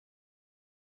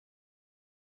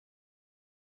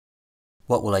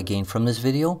What will I gain from this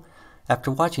video?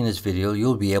 After watching this video,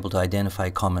 you'll be able to identify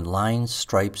common lines,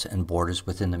 stripes, and borders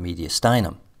within the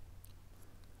mediastinum.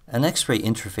 An X-ray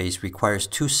interface requires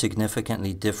two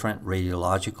significantly different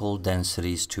radiological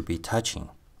densities to be touching.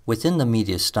 Within the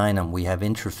mediastinum, we have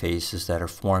interfaces that are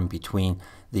formed between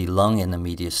the lung and the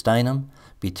mediastinum,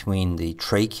 between the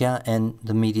trachea and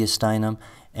the mediastinum,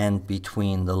 and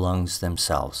between the lungs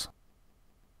themselves.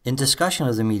 In discussion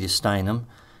of the mediastinum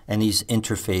and these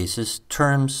interfaces,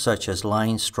 terms such as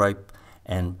line, stripe,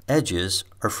 and edges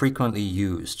are frequently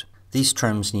used. These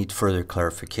terms need further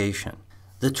clarification.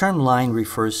 The term line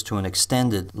refers to an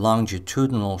extended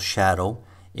longitudinal shadow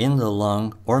in the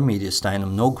lung or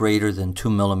mediastinum no greater than 2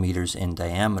 millimeters in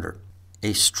diameter.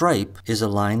 A stripe is a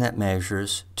line that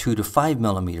measures 2 to 5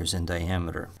 millimeters in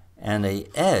diameter, and an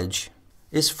edge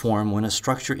is formed when a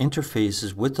structure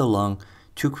interfaces with the lung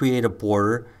to create a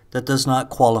border that does not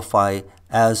qualify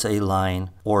as a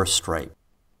line or a stripe.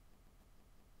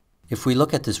 If we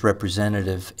look at this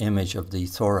representative image of the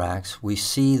thorax, we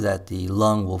see that the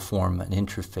lung will form an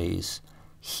interface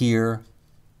here,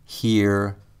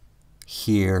 here,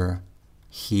 here,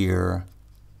 here,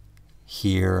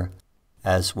 here,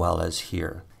 as well as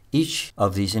here. Each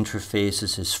of these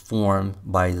interfaces is formed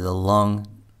by the lung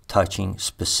touching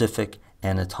specific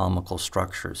anatomical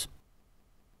structures.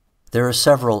 There are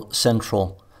several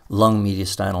central lung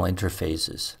mediastinal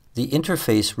interfaces. The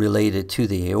interface related to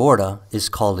the aorta is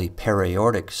called a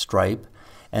para-aortic stripe,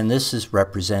 and this is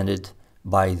represented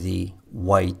by the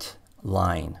white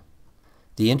line.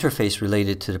 The interface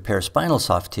related to the paraspinal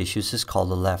soft tissues is called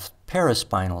the left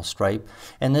paraspinal stripe,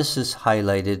 and this is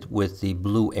highlighted with the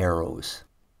blue arrows.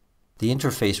 The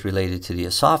interface related to the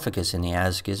esophagus and the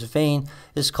azygos vein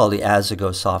is called the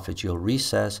azygoesophageal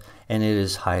recess, and it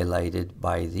is highlighted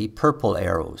by the purple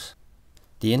arrows.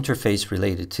 The interface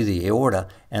related to the aorta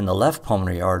and the left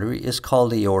pulmonary artery is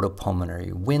called the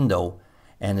aortopulmonary window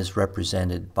and is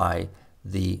represented by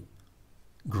the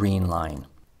green line.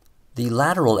 The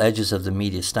lateral edges of the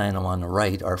mediastinum on the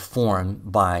right are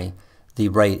formed by the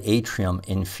right atrium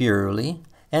inferiorly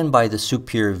and by the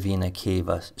superior vena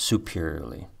cava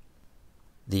superiorly.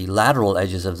 The lateral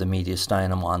edges of the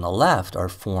mediastinum on the left are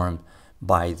formed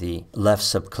by the left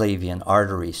subclavian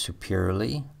artery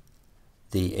superiorly,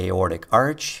 the aortic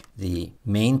arch, the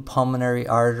main pulmonary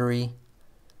artery,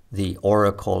 the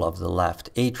auricle of the left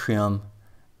atrium,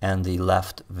 and the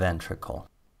left ventricle.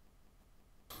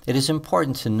 It is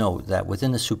important to note that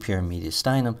within the superior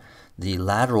mediastinum, the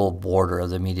lateral border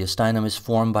of the mediastinum is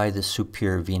formed by the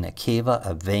superior vena cava,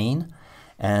 a vein,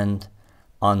 and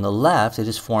on the left it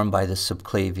is formed by the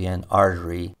subclavian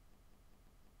artery.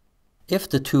 If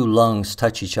the two lungs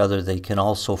touch each other, they can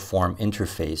also form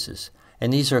interfaces,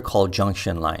 and these are called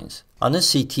junction lines. On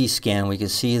this CT scan, we can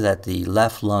see that the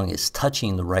left lung is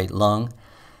touching the right lung,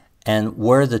 and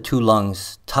where the two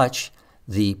lungs touch,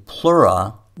 the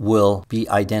pleura will be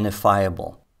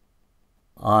identifiable.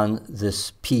 On this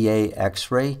PA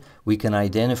X-ray, we can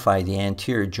identify the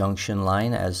anterior junction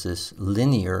line as this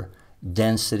linear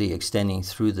density extending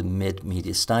through the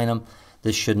mid-mediastinum.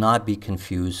 This should not be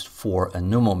confused for a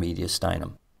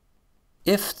pneumomediastinum.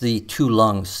 If the two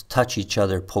lungs touch each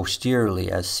other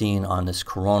posteriorly, as seen on this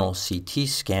coronal CT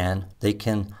scan, they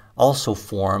can also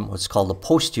form what's called the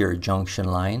posterior junction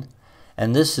line,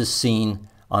 and this is seen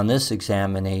on this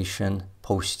examination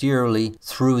posteriorly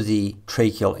through the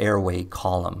tracheal airway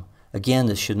column. Again,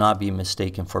 this should not be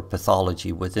mistaken for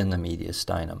pathology within the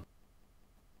mediastinum.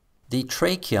 The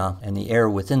trachea and the air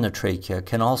within the trachea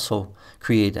can also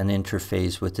create an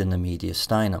interface within the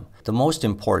mediastinum. The most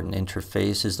important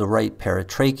interface is the right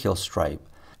paratracheal stripe,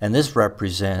 and this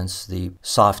represents the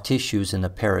soft tissues in the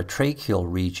paratracheal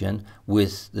region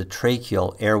with the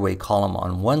tracheal airway column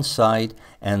on one side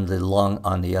and the lung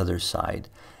on the other side.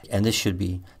 And this should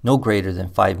be no greater than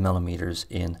 5 millimeters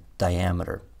in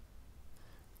diameter.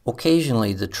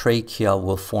 Occasionally, the trachea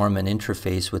will form an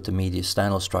interface with the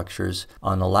mediastinal structures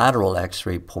on the lateral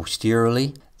X-ray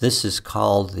posteriorly. This is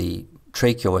called the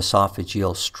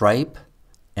tracheoesophageal stripe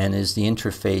and is the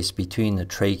interface between the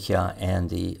trachea and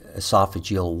the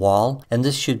esophageal wall, and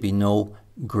this should be no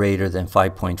greater than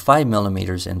 5.5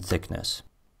 millimeters in thickness.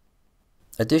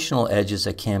 Additional edges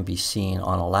that can be seen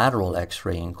on a lateral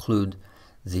X-ray include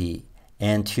the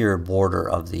anterior border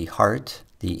of the heart,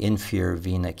 the inferior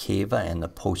vena cava, and the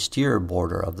posterior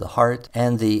border of the heart,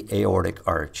 and the aortic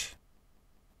arch.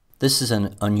 This is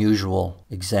an unusual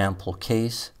example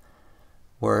case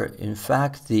where, in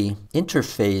fact, the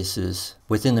interfaces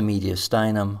within the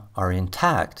mediastinum are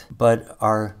intact, but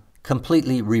are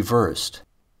completely reversed.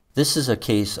 This is a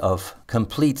case of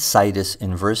complete situs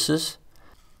inversus.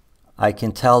 I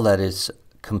can tell that it's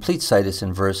complete situs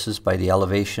inversus by the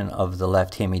elevation of the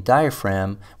left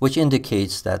hemidiaphragm, which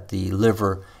indicates that the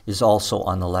liver is also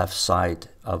on the left side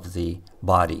of the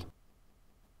body.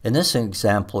 In this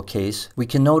example case, we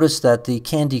can notice that the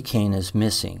candy cane is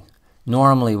missing.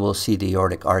 Normally we'll see the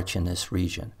aortic arch in this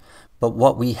region. But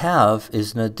what we have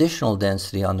is an additional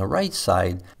density on the right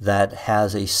side that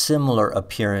has a similar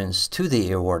appearance to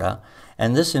the aorta,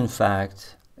 and this in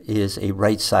fact is a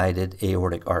right-sided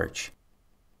aortic arch.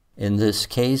 In this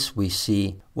case, we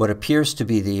see what appears to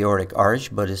be the aortic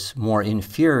arch, but is more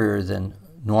inferior than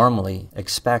normally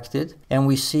expected. And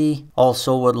we see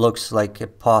also what looks like a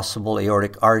possible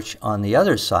aortic arch on the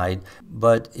other side,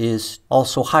 but is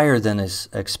also higher than is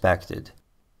expected.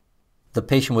 The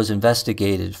patient was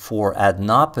investigated for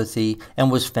adenopathy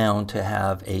and was found to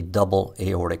have a double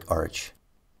aortic arch.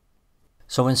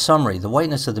 So in summary, the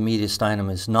whiteness of the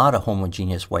mediastinum is not a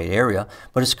homogeneous white area,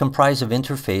 but is comprised of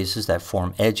interfaces that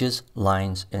form edges,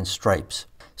 lines, and stripes.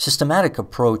 Systematic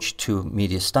approach to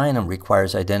mediastinum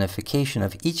requires identification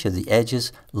of each of the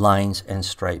edges, lines, and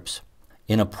stripes.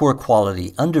 In a poor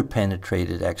quality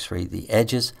underpenetrated X-ray, the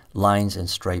edges, lines, and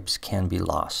stripes can be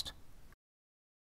lost.